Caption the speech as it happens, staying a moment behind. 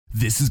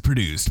This is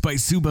produced by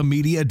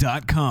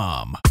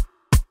SubaMedia.com.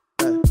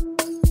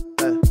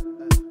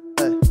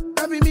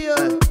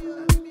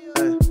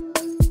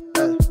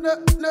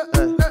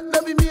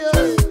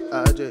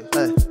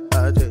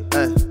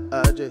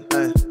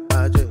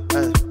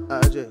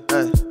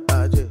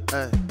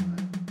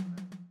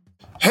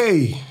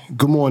 Hey,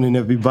 good morning,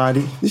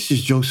 everybody. This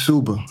is Joe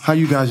Suba. How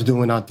you guys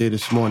doing out there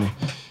this morning?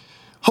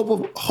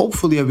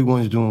 Hopefully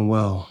everyone's doing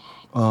well.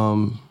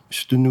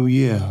 It's the new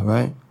year,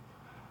 right?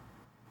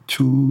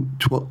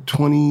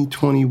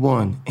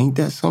 2021. Ain't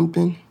that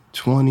something?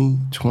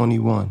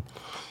 2021.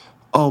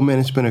 Oh, man,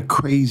 it's been a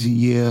crazy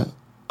year,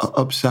 an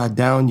upside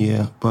down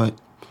year, but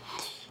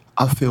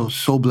I feel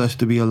so blessed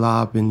to be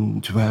alive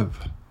and to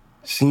have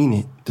seen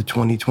it, the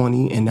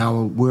 2020, and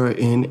now we're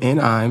in, and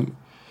I'm,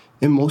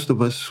 and most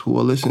of us who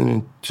are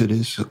listening to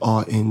this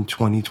are in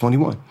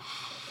 2021.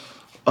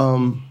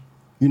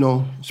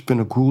 It's been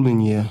a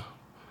grueling year.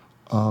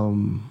 A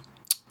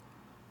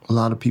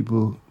lot of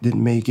people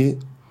didn't make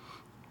it.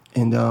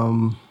 And,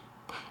 I'm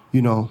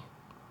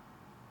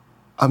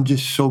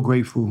just so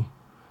grateful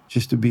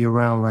just to be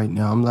around right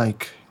now. I'm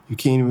like, you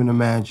can't even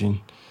imagine.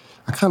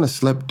 I kind of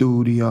slept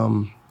through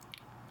the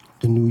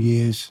New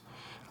Year's.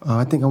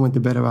 I think I went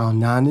to bed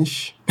around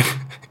 9-ish.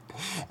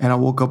 And I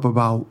woke up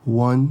about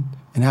 1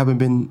 and haven't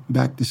been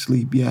back to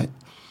sleep yet.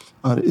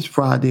 It's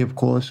Friday, of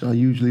course. I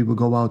usually would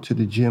go out to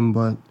the gym,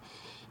 but,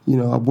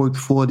 I've worked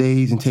 4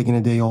 days and taken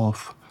a day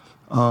off.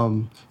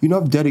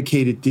 I've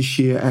dedicated this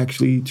year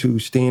actually to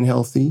staying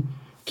healthy,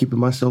 keeping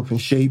myself in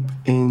shape,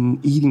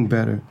 and eating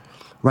better.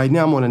 Right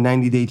now I'm on a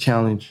 90-day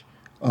challenge.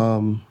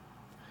 And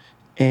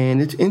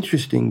it's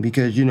interesting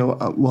because, you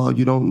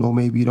don't know,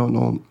 maybe you don't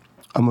know,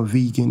 I'm a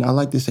vegan. I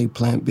like to say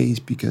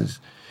plant-based because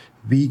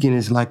vegan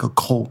is like a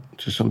cult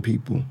to some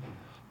people.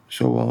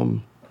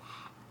 So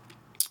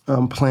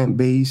I'm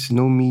plant-based,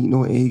 no meat,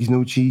 no eggs,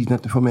 no cheese,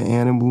 nothing from an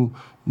animal.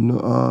 No,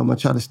 I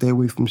try to stay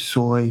away from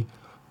soy.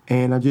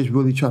 And I just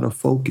really try to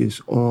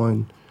focus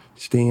on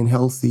staying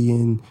healthy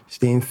and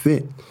staying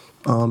fit.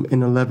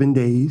 In 11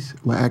 days,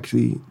 well,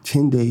 actually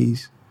 10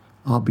 days,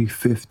 I'll be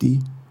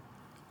 50.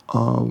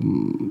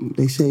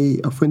 They say,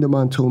 a friend of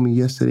mine told me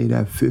yesterday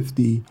that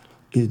 50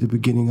 is the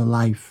beginning of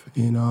life.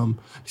 And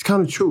it's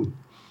kind of true,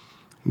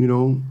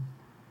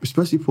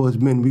 especially for us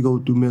men, we go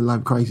through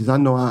midlife crisis. I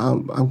know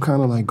I'm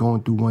kind of like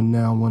going through one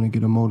now. I want to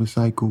get a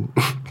motorcycle.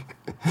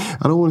 I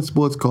don't want a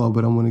sports car,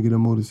 but I want to get a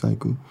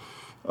motorcycle.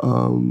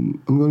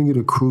 I'm going to get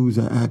a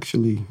cruiser,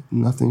 actually.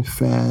 Nothing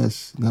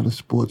fast, not a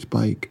sports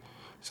bike.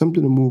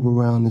 Something to move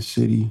around the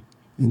city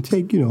and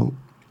take,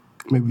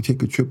 maybe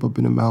take a trip up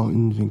in the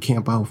mountains and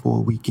camp out for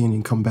a weekend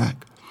and come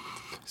back.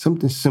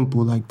 Something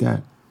simple like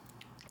that.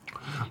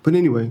 But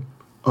anyway,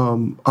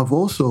 I've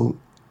also,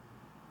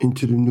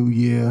 into the new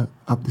year,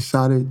 I've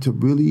decided to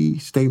really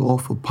stay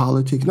off of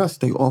politics. Not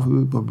stay off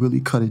of it, but really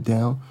cut it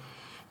down.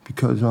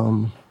 Because,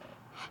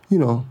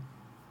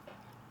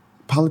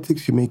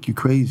 politics can make you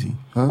crazy,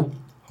 huh?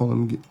 Hold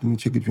on, let me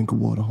take a drink of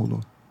water. Hold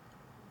on.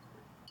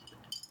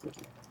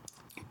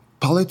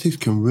 Politics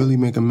can really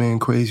make a man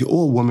crazy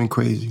or a woman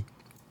crazy.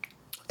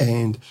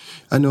 And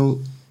I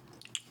know,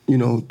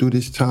 through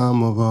this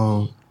time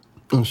of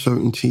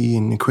uncertainty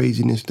and the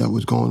craziness that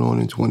was going on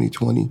in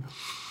 2020,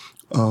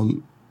 a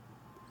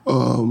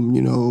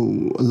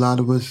lot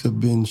of us have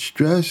been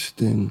stressed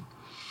and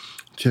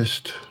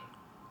just,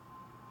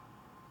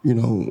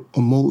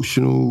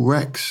 emotional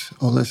wrecks,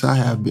 unless I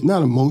have been,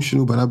 not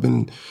emotional, but I've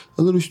been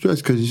a little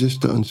stressed because it's just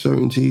the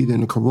uncertainty,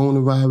 then the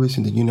coronavirus,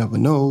 and then you never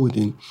know, and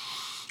then,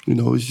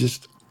 it's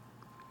just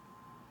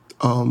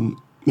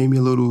made me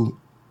a little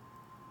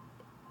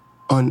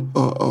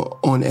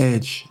on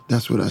edge.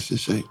 That's what I should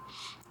say.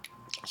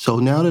 So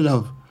now that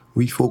I've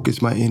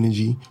refocused my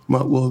energy,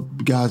 my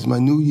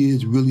New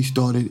Year's really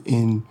started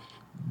in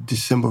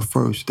December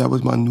 1st. That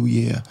was my new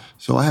year.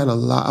 So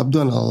I've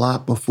done a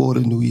lot before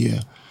the new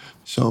year.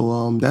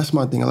 So that's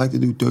my thing. I like to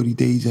do 30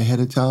 days ahead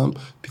of time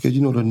because,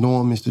 the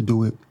norm is to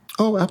do it.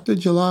 After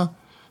December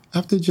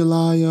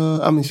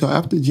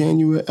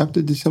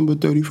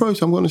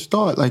 31st, I'm going to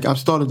start. Like, I've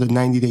started the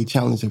 90-day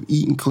challenge of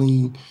eating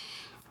clean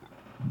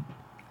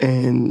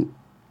and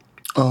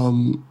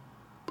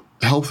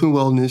health and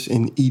wellness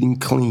and eating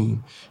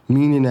clean,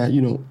 meaning that,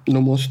 no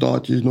more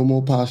starches, no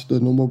more pasta,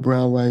 no more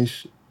brown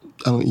rice.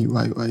 I don't eat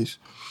white rice.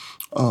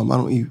 I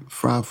don't eat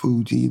fried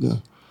foods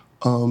either.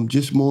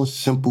 Just more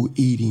simple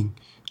eating,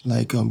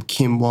 like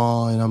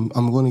quinoa, and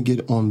I'm going to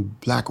get on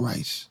black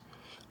rice.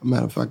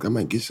 Matter of fact, I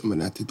might get some of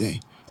that today.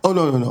 Oh,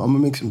 no. I'm going to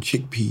make some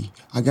chickpea.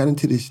 I got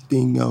into this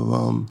thing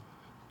of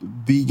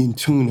vegan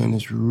tuna, and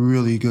it's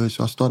really good,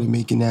 so I started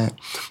making that,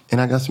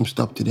 and I got some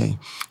stuff today.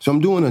 So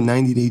I'm doing a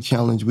 90-day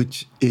challenge,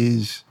 which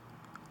is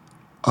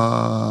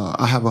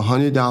I have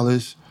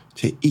 $100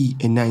 to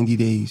eat in 90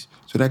 days.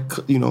 So that,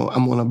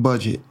 I'm on a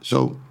budget.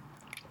 So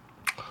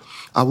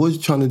I was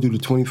trying to do the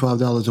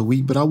 $25 a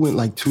week, but I went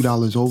like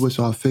 $2 over,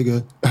 so I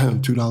figured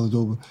 $2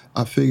 over.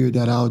 I figured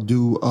that I'll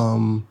do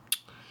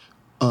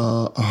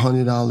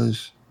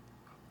 $100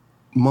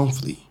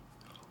 monthly.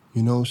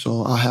 You know,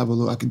 so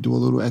I could do a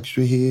little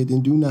extra here,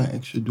 then do not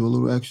extra. Do a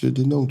little extra,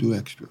 then don't do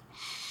extra.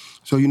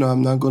 So,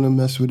 I'm not going to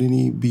mess with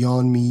any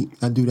Beyond Meat.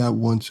 I do that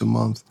once a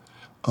month.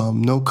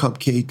 No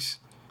cupcakes.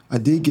 I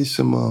did get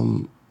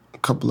a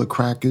couple of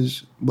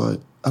crackers, but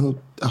I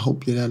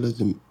hope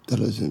that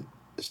doesn't,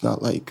 it's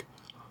not like,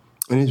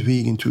 and it's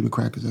vegan too, the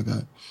crackers I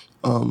got.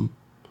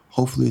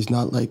 Hopefully it's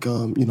not like,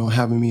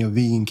 having me a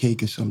vegan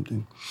cake or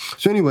something.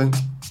 So anyway,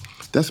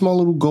 that's my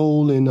little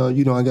goal. And,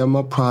 I got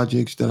my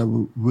projects that I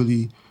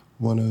really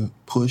want to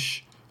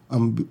push.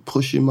 I'm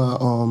pushing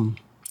I'm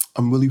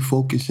really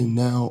focusing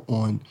now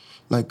on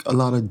like a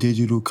lot of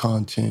digital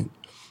content,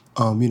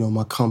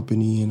 my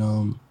company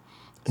and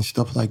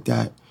stuff like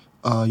that.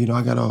 I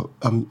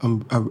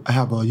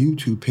have a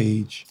YouTube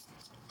page.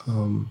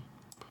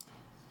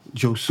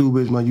 Joe Suba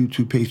is my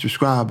YouTube page.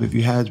 Subscribe if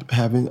you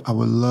haven't. I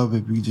would love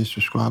if you just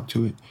subscribe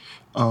to it.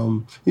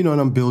 And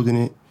I'm building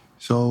it.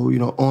 So,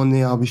 on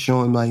there I'll be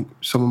showing like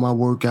some of my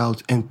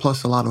workouts and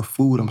plus a lot of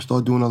food. I'm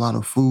start doing a lot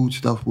of food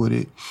stuff with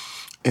it.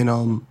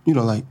 And,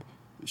 like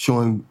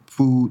showing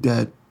food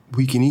that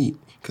we can eat.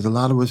 Because a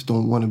lot of us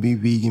don't want to be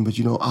vegan, but,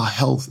 our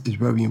health is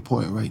very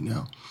important right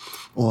now.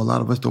 Or a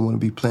lot of us don't want to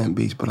be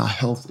plant-based, but our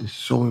health is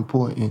so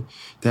important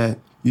that,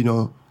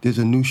 there's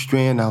a new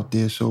strand out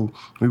there. So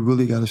we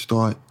really got to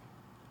start,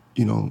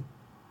 this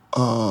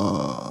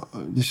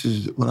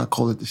is what I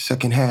call it the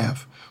second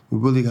half. We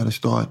really got to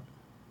start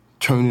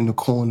turning the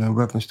corner in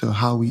reference to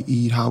how we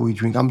eat, how we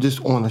drink. I'm just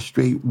on a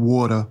straight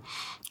water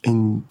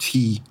and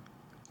tea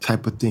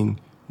type of thing.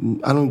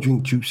 I don't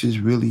drink juices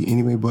really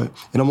anyway,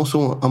 and I'm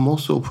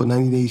also for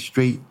 90 days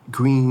straight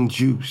green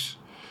juice.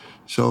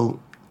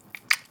 So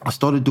I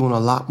started doing a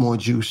lot more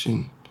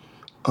juicing.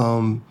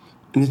 And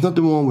there's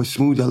nothing wrong with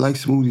smoothies. I like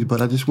smoothies,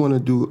 but I just want to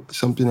do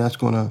something that's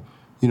gonna,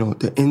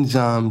 the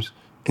enzymes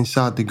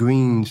inside the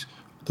greens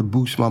to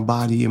boost my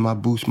body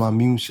and boost my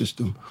immune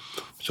system.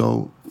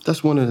 So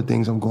that's one of the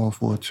things I'm going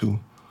for too.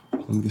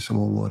 Let me get some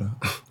more water.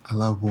 I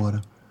love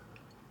water.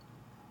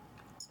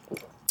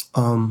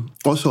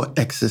 Also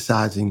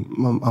exercising.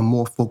 I'm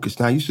more focused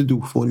now. I used to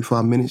do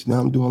 45 minutes. Now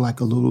I'm doing like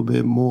a little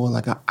bit more,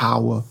 like an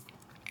hour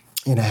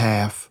and a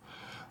half.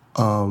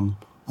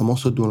 I'm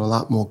also doing a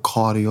lot more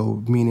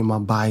cardio, meaning my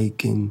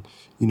bike and,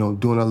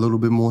 doing a little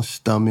bit more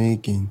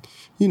stomach and,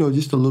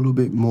 just a little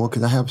bit more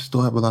because I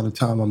still have a lot of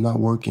time. I'm not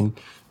working.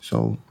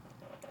 So,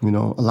 a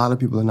lot of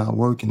people are not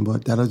working,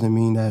 but that doesn't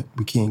mean that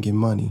we can't get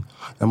money.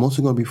 I'm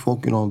also going to be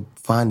focusing on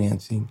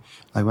financing.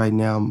 Like right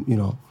now,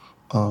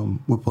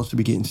 we're supposed to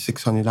be getting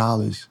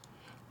 $600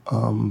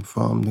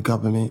 from the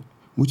government,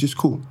 which is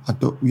cool. I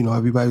thought,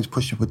 everybody's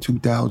pushing for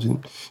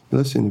 2,000.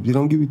 Listen, if they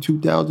don't give you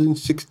 2,000,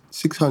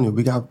 600,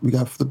 we got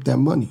to flip that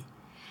money.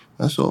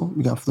 That's all.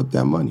 We got to flip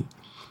that money.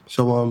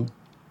 So,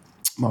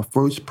 my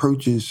first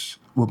purchase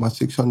with my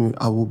 600,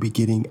 I will be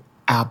getting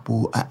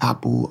Apple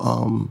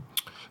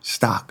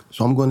stock.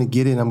 So I'm going to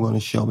get it. I'm going to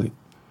show it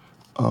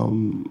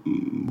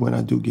when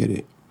I do get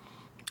it.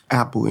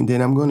 Apple, and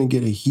then I'm going to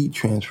get a heat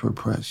transfer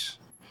press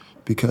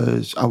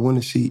because I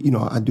want to see.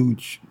 I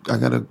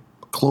got a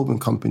clothing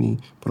company,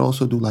 but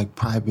also do like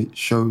private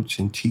shirts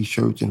and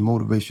T-shirts and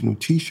motivational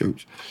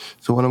T-shirts.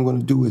 So what I'm going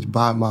to do is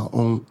buy my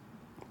own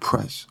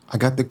press. I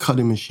got the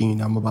cutting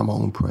machine. I'm going to buy my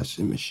own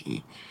pressing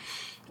machine.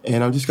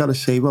 And I just got to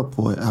save up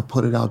for it. I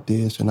put it out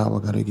there, so now I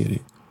got to get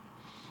it.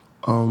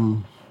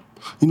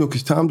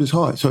 Because times is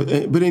hard. So,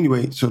 but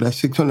anyway, so that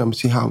 600, I'm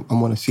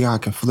going to see how I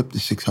can flip the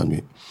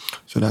 600.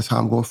 So that's how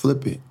I'm going to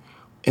flip it.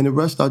 And the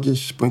rest I'll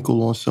just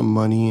sprinkle on some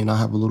money, and I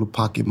have a little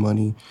pocket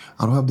money.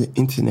 I don't have the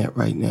internet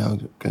right now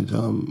because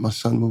my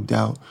son moved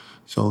out,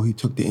 so he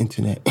took the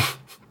internet.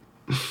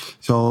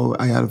 So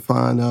I got to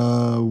find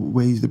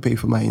ways to pay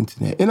for my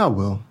internet, and I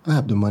will. I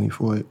have the money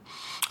for it.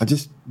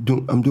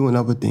 I'm doing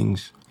other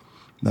things,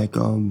 like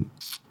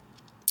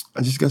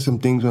I just got some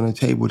things on the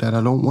table that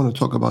I don't want to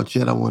talk about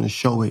yet. I want to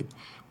show it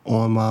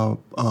on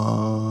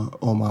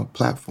my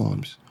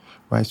platforms.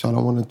 Right, so I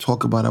don't want to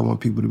talk about it. I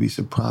want people to be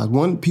surprised.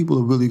 People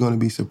are really going to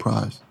be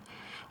surprised.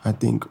 I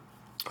think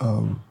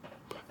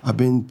I've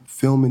been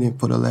filming it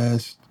for the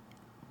last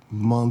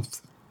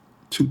month,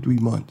 2-3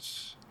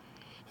 months.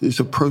 It's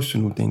a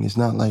personal thing. It's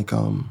not like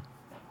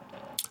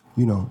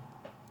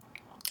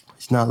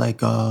it's not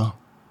like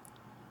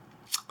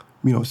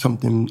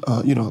something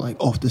like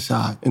off the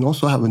side. And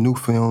also I have a new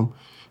film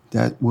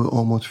that we're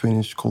almost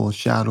finished called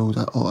Shadows.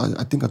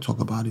 I think I talk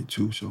about it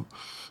too. So.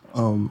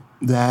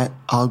 That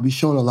I'll be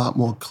showing a lot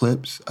more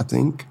clips, I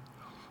think.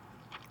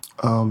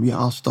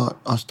 I'll start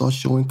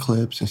showing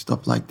clips and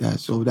stuff like that.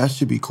 So that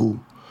should be cool.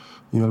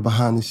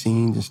 Behind the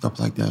scenes and stuff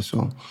like that.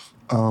 So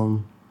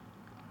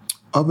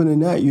other than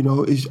that,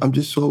 I'm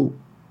just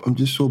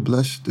so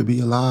blessed to be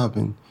alive,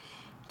 and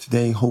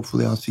today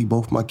hopefully I'll see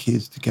both my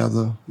kids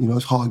together.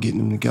 It's hard getting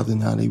them together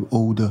now. They're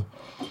older.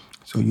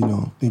 So,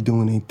 they're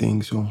doing their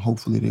thing. So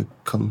hopefully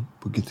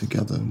we'll get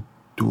together and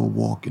do a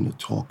walk and a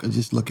talk. I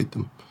just look at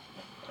them.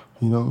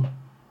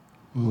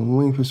 I'm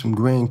waiting for some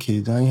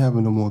grandkids. I ain't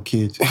having no more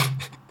kids.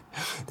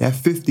 That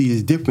 50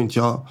 is different,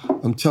 y'all.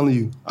 I'm telling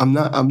you. I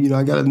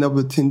got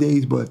another 10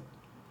 days, but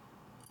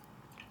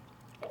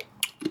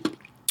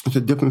It's a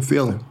different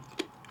feeling.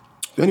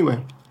 So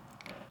anyway,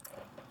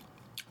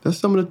 that's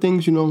some of the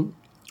things,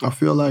 I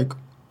feel like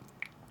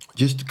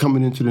just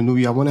coming into the new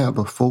year, I want to have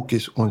a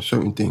focus on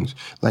certain things.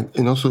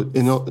 And also,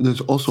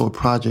 there's also a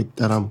project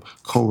that I'm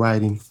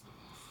co-writing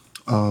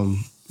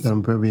that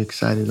I'm very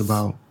excited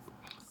about.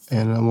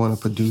 And I want to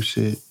produce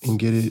it and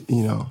get it,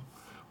 and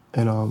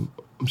I'm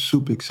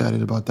super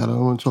excited about that. I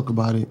don't want to talk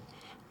about it,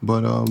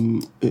 but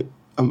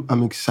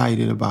I'm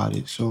excited about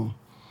it. So,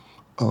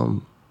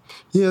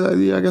 yeah,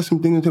 I got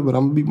some things to do, but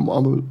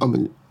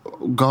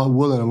God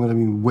willing, I'm gonna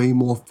be way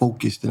more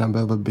focused than I've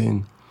ever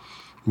been,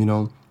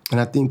 And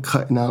I think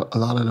cutting out a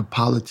lot of the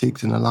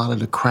politics and a lot of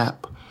the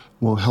crap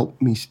will help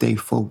me stay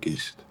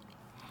focused.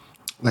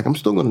 Like, I'm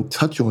still gonna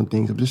touch on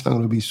things. I'm just not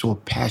gonna be so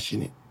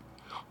passionate.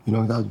 I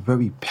was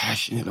very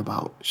passionate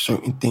about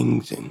certain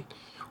things and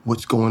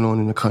what's going on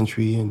in the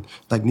country. And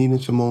like Nina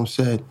Simone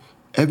said,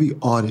 every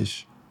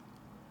artist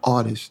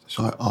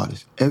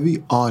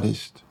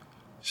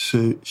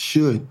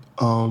should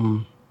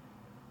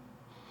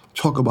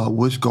talk about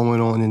what's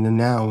going on in the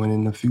now and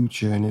in the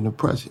future and in the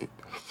present.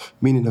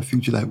 Meaning the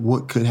future, like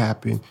what could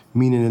happen.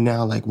 Meaning the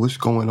now, like what's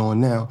going on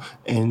now.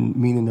 And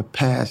meaning the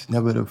past,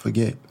 never to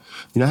forget.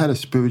 I had a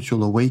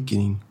spiritual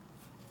awakening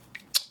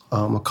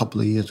a couple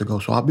of years ago.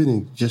 So I've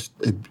been just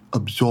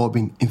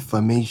absorbing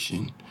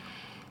information.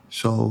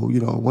 So,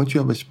 once you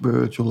have a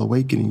spiritual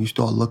awakening, you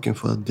start looking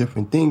for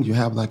different things. You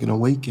have like an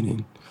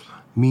awakening,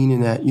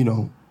 meaning that,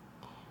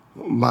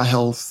 my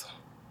health,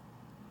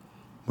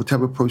 what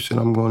type of person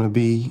I'm going to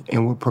be,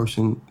 and what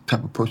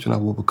type of person I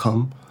will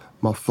become,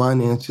 my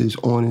finances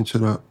on into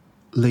the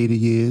later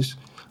years,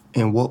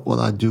 and what will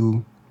I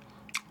do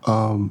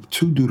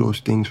to do those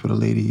things for the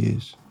later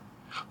years.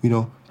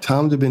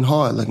 Times have been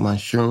hard, like my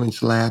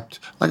insurance lapsed,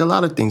 like a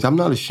lot of things. I'm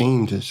not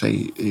ashamed to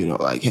say,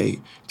 like,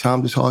 hey,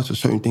 times is hard, so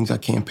certain things I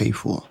can't pay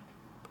for,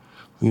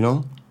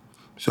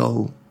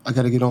 So I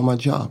got to get on my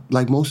job,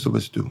 like most of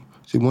us do.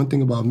 See, one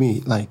thing about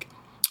me, like,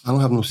 I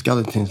don't have no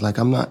skeletons. Like,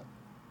 I'm not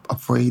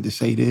afraid to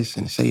say this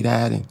and say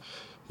that and,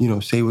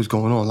 say what's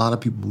going on. A lot of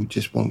people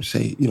just won't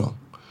say,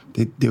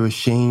 they're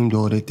ashamed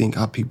or they think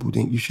how people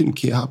think. You shouldn't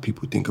care how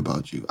people think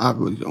about you. I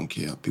really don't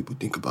care how people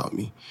think about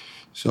me.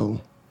 So,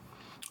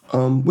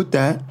 with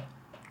that,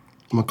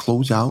 I'm going to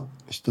close out.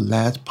 It's the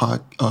last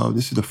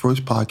this is the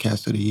first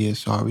podcast of the year,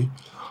 sorry.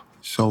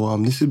 So,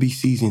 this will be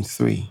season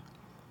 3.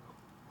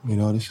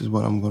 This is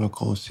what I'm going to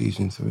call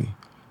season 3.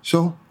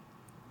 So,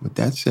 with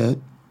that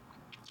said,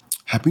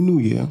 Happy New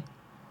Year.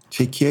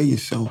 Take care of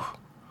yourself.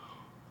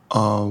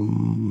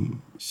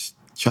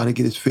 Try to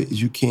get as fit as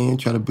you can.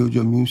 Try to build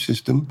your immune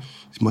system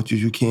as much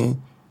as you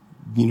can.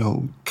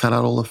 Cut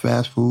out all the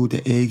fast food,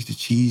 the eggs, the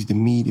cheese, the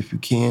meat if you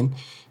can.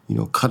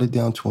 Cut it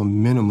down to a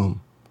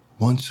minimum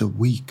once a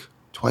week,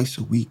 twice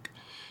a week.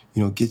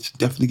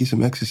 Definitely get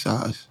some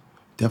exercise.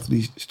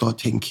 Definitely start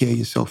taking care of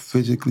yourself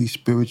physically,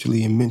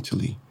 spiritually, and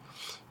mentally.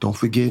 Don't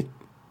forget,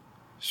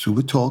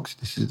 Suba Talks.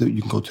 You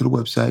can go to the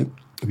website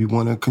if you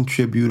want to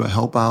contribute or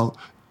help out.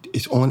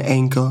 It's on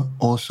Anchor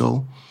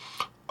also.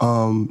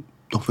 Don't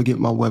forget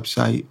my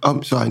website.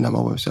 I'm sorry, not my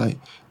website.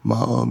 My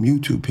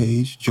YouTube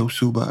page, Joe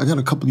Suba. I got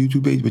a couple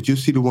YouTube pages, but you'll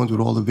see the ones with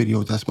all the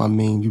videos. That's my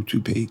main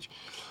YouTube page.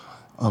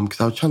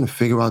 Because I was trying to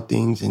figure out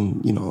things,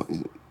 and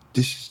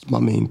this is my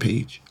main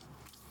page.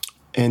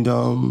 And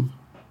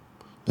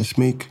let's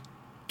make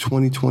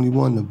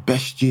 2021 the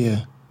best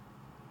year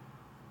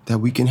that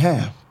we can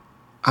have.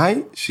 All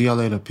right? See y'all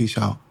later. Peace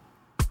out.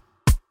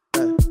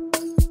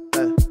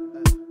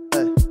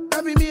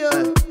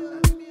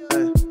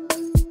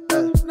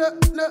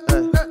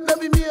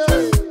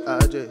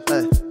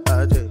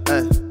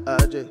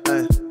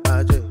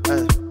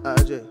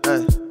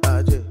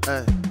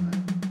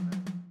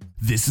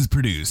 This is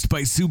produced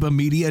by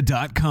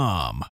SubaMedia.com.